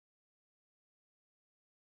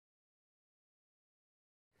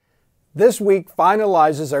This week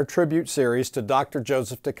finalizes our tribute series to Dr.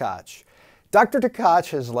 Joseph Tkach. Dr. Tkach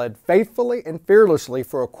has led faithfully and fearlessly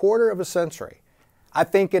for a quarter of a century. I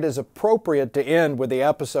think it is appropriate to end with the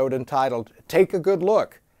episode entitled, Take a Good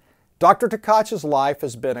Look. Dr. Tkach's life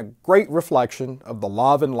has been a great reflection of the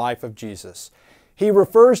love and life of Jesus. He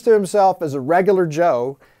refers to himself as a regular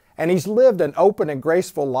Joe, and he's lived an open and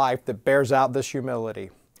graceful life that bears out this humility.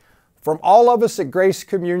 From all of us at Grace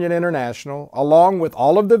Communion International, along with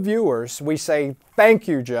all of the viewers, we say thank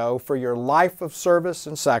you, Joe, for your life of service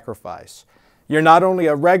and sacrifice. You're not only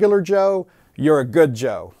a regular Joe, you're a good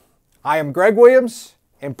Joe. I am Greg Williams,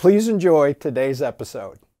 and please enjoy today's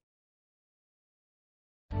episode.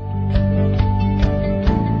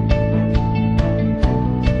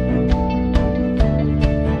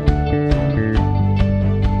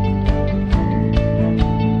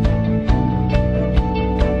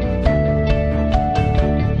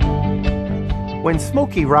 When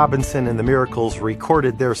Smokey Robinson and the Miracles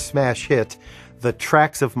recorded their smash hit, The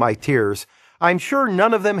Tracks of My Tears, I'm sure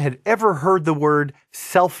none of them had ever heard the word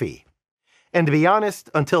selfie. And to be honest,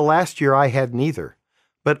 until last year I hadn't either.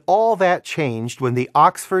 But all that changed when the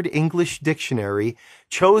Oxford English Dictionary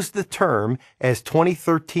chose the term as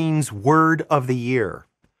 2013's Word of the Year.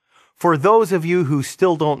 For those of you who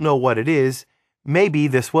still don't know what it is, maybe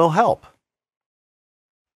this will help.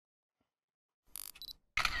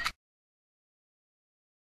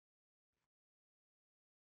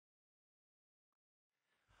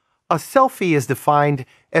 A selfie is defined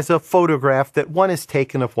as a photograph that one has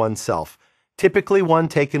taken of oneself, typically one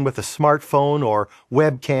taken with a smartphone or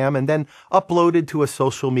webcam and then uploaded to a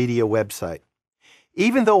social media website.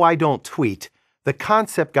 Even though I don't tweet, the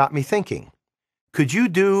concept got me thinking. Could you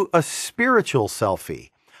do a spiritual selfie,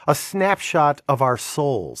 a snapshot of our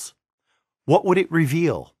souls? What would it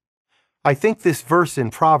reveal? I think this verse in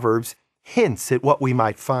Proverbs hints at what we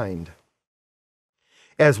might find.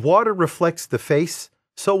 As water reflects the face,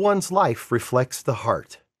 so one's life reflects the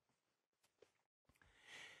heart.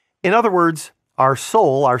 In other words, our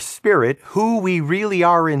soul, our spirit, who we really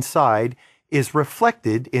are inside, is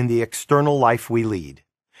reflected in the external life we lead.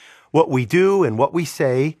 What we do and what we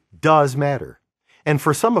say does matter. And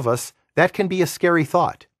for some of us, that can be a scary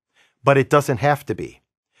thought. But it doesn't have to be.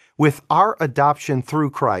 With our adoption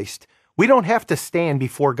through Christ, we don't have to stand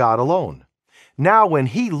before God alone. Now, when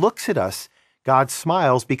He looks at us, God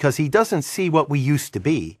smiles because He doesn't see what we used to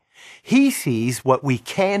be. He sees what we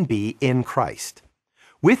can be in Christ.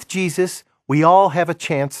 With Jesus, we all have a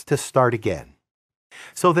chance to start again.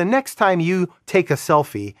 So the next time you take a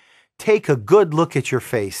selfie, take a good look at your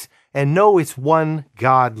face and know it's one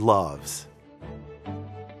God loves.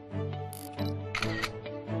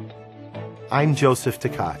 I'm Joseph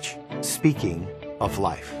Tkach, speaking of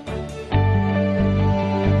life.